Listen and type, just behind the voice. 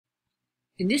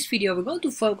In this video, we're going to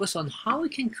focus on how we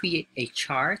can create a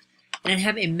chart and then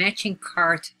have a matching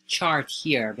chart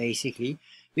here, basically,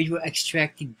 which will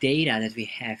extract the data that we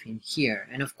have in here.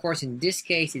 And of course, in this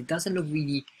case, it doesn't look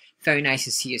really very nice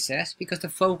in CSS because the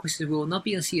focus will not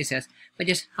be on CSS, but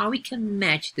just how we can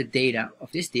match the data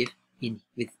of this div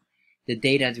with the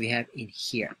data that we have in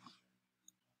here.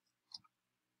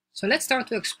 So let's start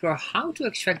to explore how to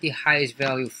extract the highest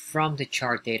value from the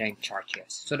chart data in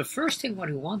Chartjs. So the first thing what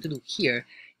we want to do here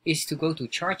is to go to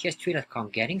chartjs3.com,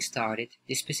 getting started,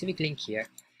 this specific link here,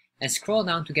 and scroll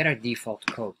down to get our default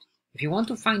code. If you want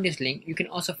to find this link, you can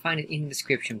also find it in the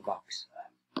description box.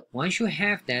 Once you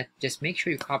have that, just make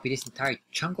sure you copy this entire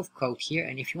chunk of code here,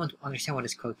 and if you want to understand what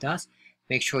this code does,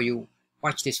 make sure you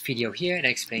watch this video here that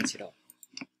explains it all.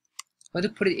 I'm going to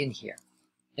put it in here.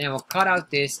 Then I will cut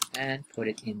out this and put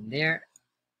it in there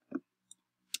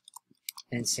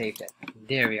and save that.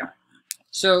 There we are.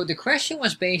 So the question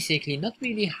was basically not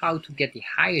really how to get the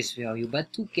highest value,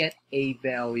 but to get a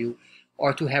value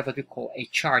or to have what we call a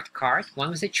chart card. One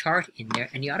with a chart in there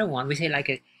and the other one we say like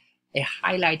a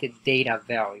highlighted data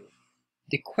value.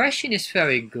 The question is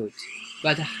very good,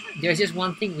 but there's just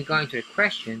one thing regarding to the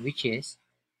question, which is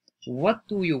what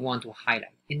do you want to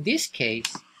highlight? In this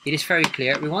case, it is very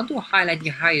clear. We want to highlight the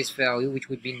highest value, which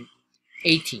would be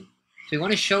 18. So we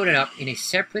want to show that up in a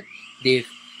separate div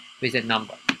with that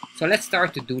number. So let's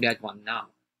start to do that one now.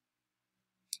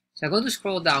 So I'm going to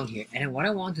scroll down here, and then what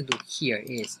I want to do here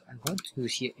is I'm going to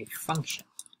use here a function.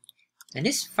 And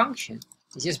this function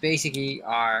is just basically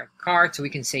our card, so we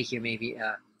can say here maybe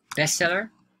a bestseller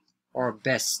or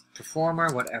best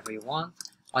performer, whatever you want.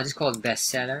 I'll just call it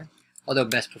bestseller, although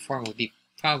best performer would be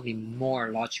probably more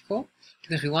logical,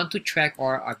 because we want to track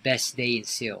our best day in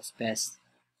sales, best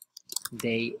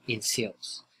day in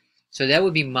sales. So that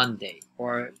would be Monday,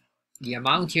 or the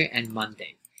amount here and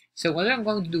Monday. So what I'm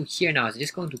going to do here now is I'm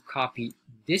just going to copy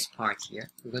this part here.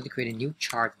 We're going to create a new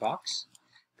chart box,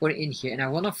 put it in here, and I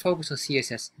will not focus on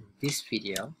CSS in this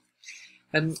video.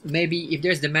 But maybe if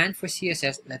there's demand for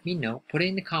CSS, let me know. Put it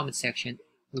in the comment section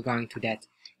regarding to that,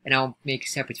 and I'll make a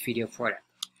separate video for that.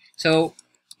 So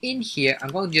in here, I'm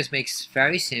going to just make it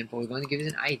very simple. We're going to give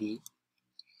it an ID.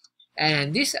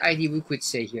 And this ID we could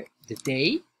say here, the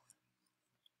day.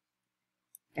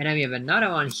 And then we have another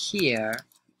one here,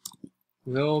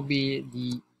 will be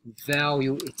the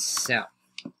value itself.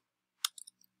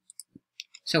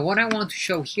 So what I want to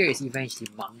show here is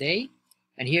eventually Monday.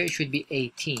 And here it should be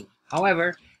 18.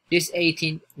 However, this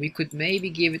 18, we could maybe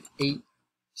give it a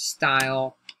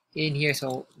style in here.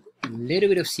 So a little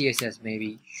bit of CSS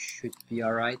maybe should be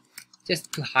alright,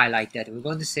 just to highlight that. We're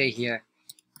going to say here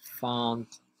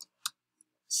font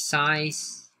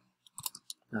size,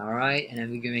 alright, and then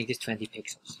we can make this 20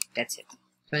 pixels. That's it,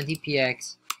 20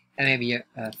 px, and maybe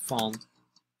a font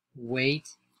weight,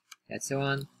 that's the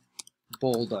one,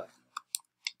 bolder,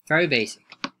 very basic.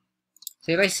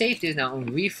 So if I save this now and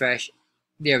refresh,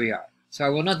 there we are. So I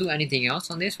will not do anything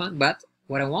else on this one, but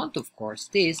what I want, of course,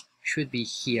 this should be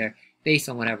here based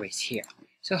on whatever is here.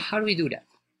 So how do we do that?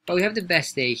 Well, we have the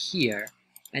best day here,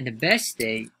 and the best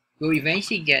day will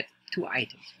eventually get two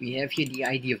items. We have here the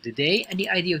ID of the day and the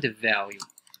ID of the value.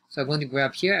 So I'm going to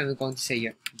grab here and we're going to say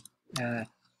here,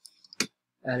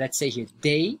 let's say here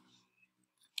day.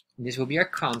 And this will be our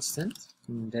constant.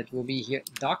 And that will be here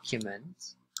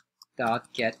document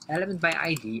dot get element by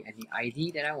ID, and the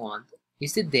ID that I want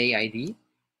is the day ID.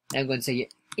 And I'm going to say here,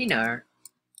 inner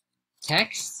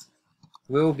text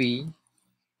will be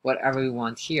whatever we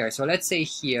want here. So let's say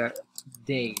here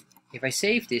day. If I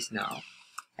save this now,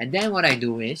 and then what I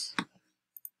do is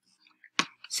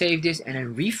save this and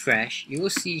then refresh, you will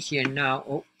see here now,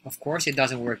 oh, of course it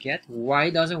doesn't work yet. Why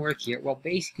it doesn't work here? Well,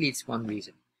 basically it's one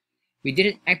reason. We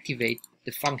didn't activate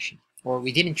the function, or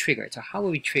we didn't trigger it. So how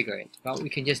will we trigger it? Well, we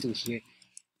can just do here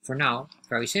for now.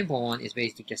 Very simple one is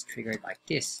basically just trigger it like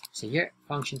this. So here,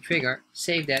 function trigger,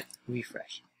 save that,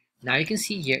 refresh. Now you can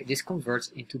see here, this converts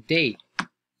into day.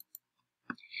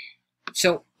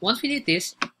 So once we did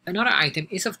this, another item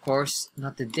is of course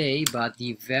not the day, but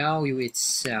the value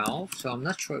itself. So I'm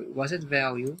not sure, was it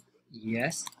value?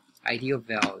 Yes, ID of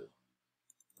value.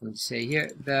 I'm going to say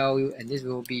here value, and this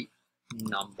will be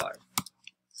number.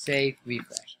 Save,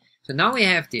 refresh. So now we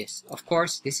have this. Of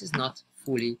course, this is not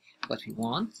fully what we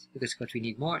want, because what we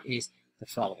need more is the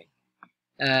following.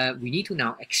 We need to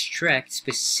now extract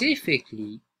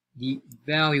specifically the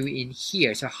value in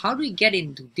here. So how do we get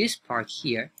into this part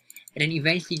here and then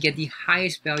eventually get the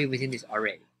highest value within this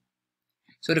array?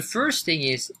 So the first thing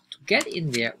is to get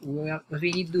in there, what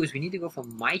we need to do is we need to go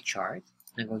from my chart.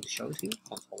 I'm going to show it to you,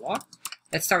 Ctrl+R.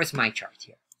 Let's start with my chart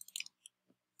here.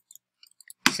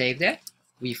 Save that.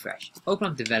 refresh. Open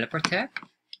up developer tab.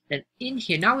 Then in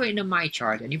here, now we're in the My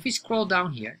Chart. And if we scroll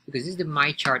down here, because this is the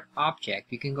My Chart object,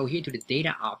 we can go here to the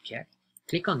data object,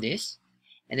 click on this,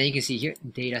 and then you can see here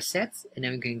data sets, and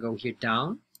then we can go here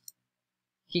down.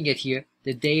 You can get here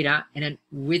the data and then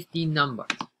with the number.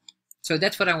 So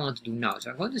that's what I want to do now.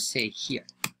 So I'm going to say here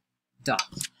dot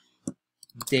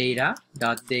data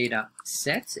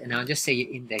sets, and I'll just say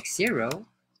index 0,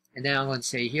 and then I'm going to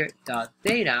say here dot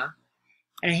data,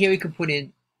 and here we can put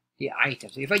in the item.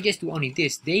 So if I just do only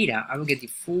this data, I will get the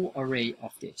full array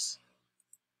of this.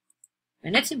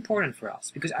 And that's important for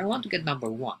us because I want to get number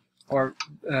 1 or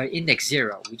index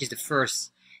 0, which is the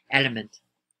first element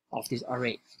of this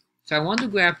array. So I want to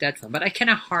grab that one, but I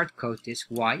cannot hard code this.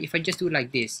 Why? If I just do it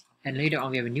like this and later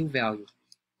on we have a new value,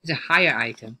 it's a higher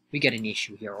item, we get an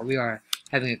issue here, or we are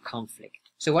having a conflict.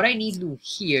 So what I need to do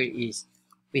here is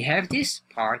we have this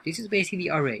part. This is basically the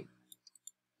array.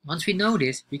 Once we know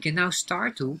this, we can now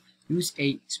start to use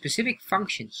a specific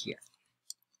function here.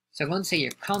 So I'm going to say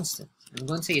a constant. I'm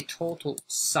going to say a total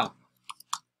sum.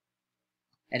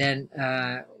 And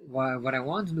then what I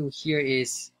want to do here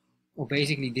is, well,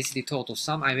 basically this is the total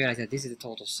sum. I realize that this is the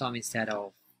total sum instead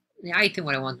of the item.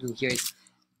 What I want to do here is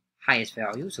highest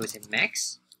value, so it's a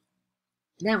max.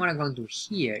 Then what I'm going to do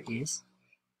here is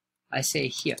I say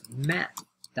here math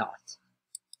dot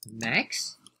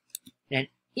max. Then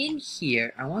in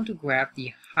here I want to grab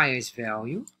the highest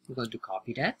value. We're going to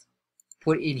copy that,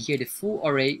 put in here the full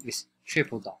array with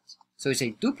triple dot. So we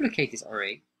say duplicate this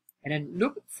array and then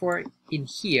look for in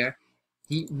here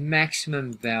the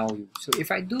maximum value. So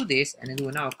if I do this and I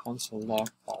do now console log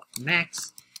of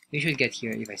max, we should get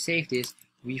here, if I save this,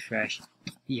 refresh,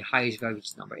 the highest value,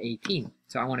 which is number 18.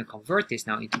 So I want to convert this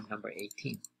now into number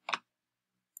 18.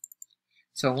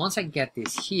 So once I get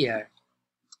this here,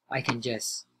 I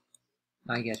guess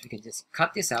we can just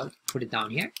cut this out, put it down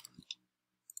here,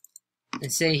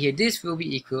 and say here this will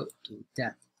be equal to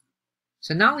that.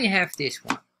 So now we have this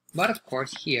one. But of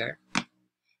course here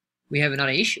we have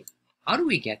another issue. How do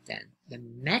we get then the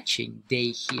matching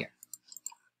day here?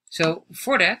 So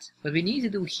for that, what we need to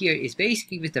do here is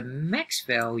basically with the max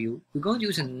value, we're going to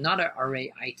use another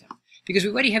array item because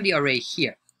we already have the array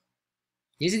here.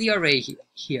 This is the array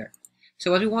here.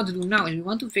 So what we want to do now is we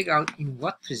want to figure out in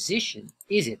what position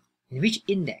is it, in which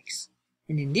index.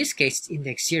 And in this case, it's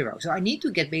index 0. So I need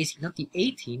to get basically not the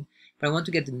 18, but I want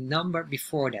to get the number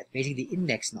before that, basically the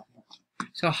index number.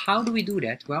 So how do we do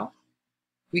that? Well,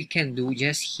 we can do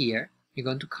just here. You're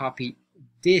going to copy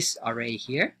this array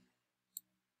here.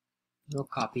 We'll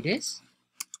copy this.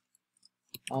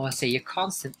 I want to say your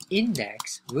constant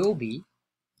index will be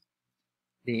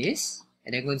this,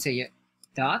 and I'm going to say your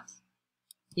dot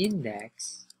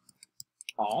index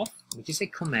of, which is a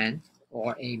command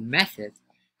or a method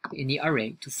in the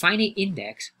array to find an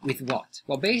index with what?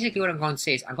 Well, basically what I'm going to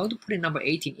say is I'm going to put a number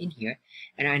 18 in here,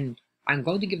 and I'm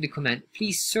going to give the command,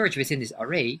 please search within this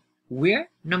array where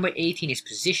number 18 is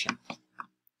positioned.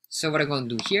 So what I'm going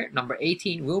to do here, number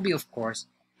 18 will be, of course,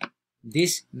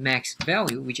 this max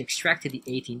value, which extracted the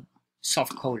 18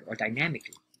 soft-coded or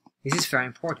dynamically. This is very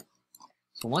important.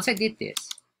 So once I did this,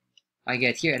 I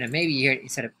get here, and then maybe here,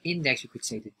 instead of index, you could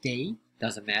say the day,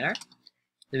 doesn't matter.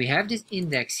 Then we have this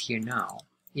index here now.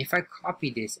 If I copy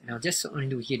this, and I'll just only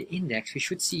do here the index, we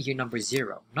should see here number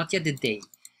 0, not yet the day.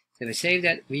 So if I save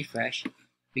that, refresh,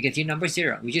 we get here number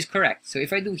 0, which is correct. So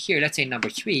if I do here, let's say number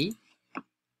 3,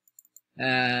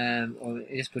 or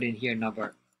just put in here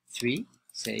number 3,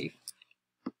 save,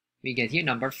 we get here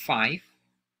number 5,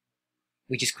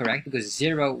 which is correct because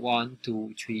 0, 1,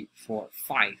 2, 3, 4,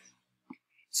 5.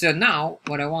 So now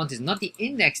what I want is not the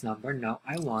index number, no,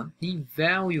 I want the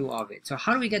value of it. So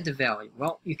how do we get the value?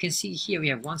 Well, you can see here we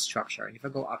have one structure, and if I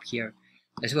go up here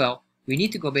as well, we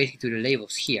need to go basically to the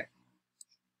labels here.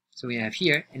 So we have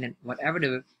here, and then whatever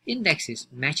the index is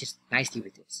matches nicely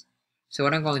with this. So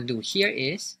what I'm going to do here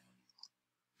is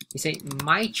we say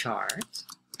my chart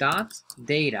dot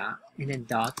data and then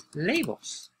dot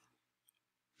labels.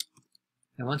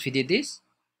 And once we did this,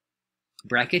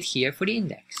 bracket here for the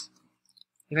index.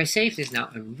 If I save this now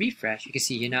and refresh, you can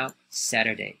see here now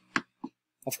Saturday.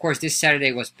 Of course, this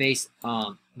Saturday was based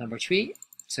on number 3.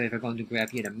 So if I'm going to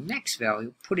grab here the max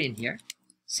value, put it in here,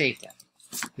 save that,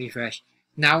 refresh.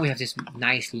 Now we have this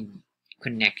nicely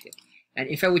connected. And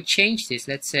if I would change this,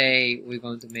 let's say we're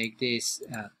going to make this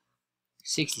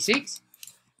 66.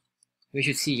 We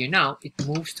should see here now it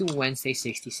moves to Wednesday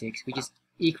 66, which is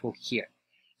equal here.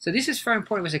 So this is very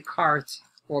important with a card,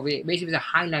 or basically with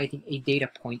highlighting a data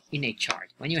point in a chart.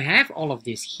 When you have all of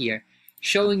this here,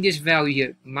 showing this value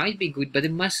here might be good, but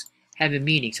it must have a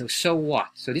meaning. So what?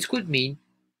 So this could mean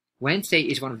Wednesday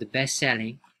is one of the best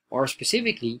selling, or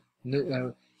specifically,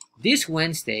 this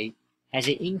Wednesday has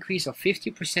an increase of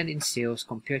 50% in sales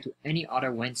compared to any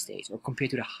other Wednesdays, or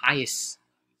compared to the highest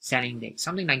selling day,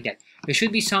 something like that. There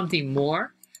should be something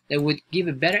more that would give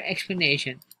a better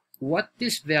explanation what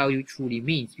this value truly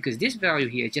means, because this value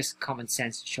here, just common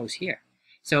sense shows here.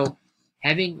 So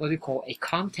having what we call a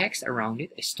context around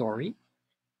it, a story,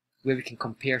 where we can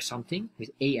compare something with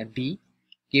A and B,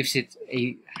 gives it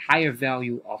a higher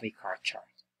value of a card chart.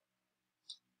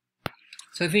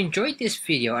 So if you enjoyed this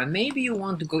video, and maybe you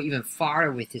want to go even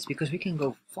farther with this, because we can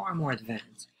go far more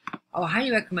advanced, I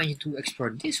highly recommend you to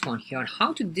explore this one here on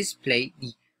how to display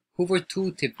the Hoover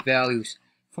tooltip values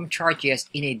from Chartjs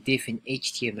in a div in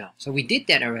HTML. So we did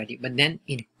that already, but then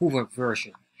in Hoover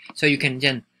version. So you can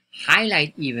then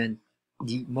highlight even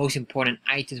the most important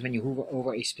items when you hover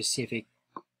over a specific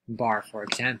bar, for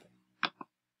example.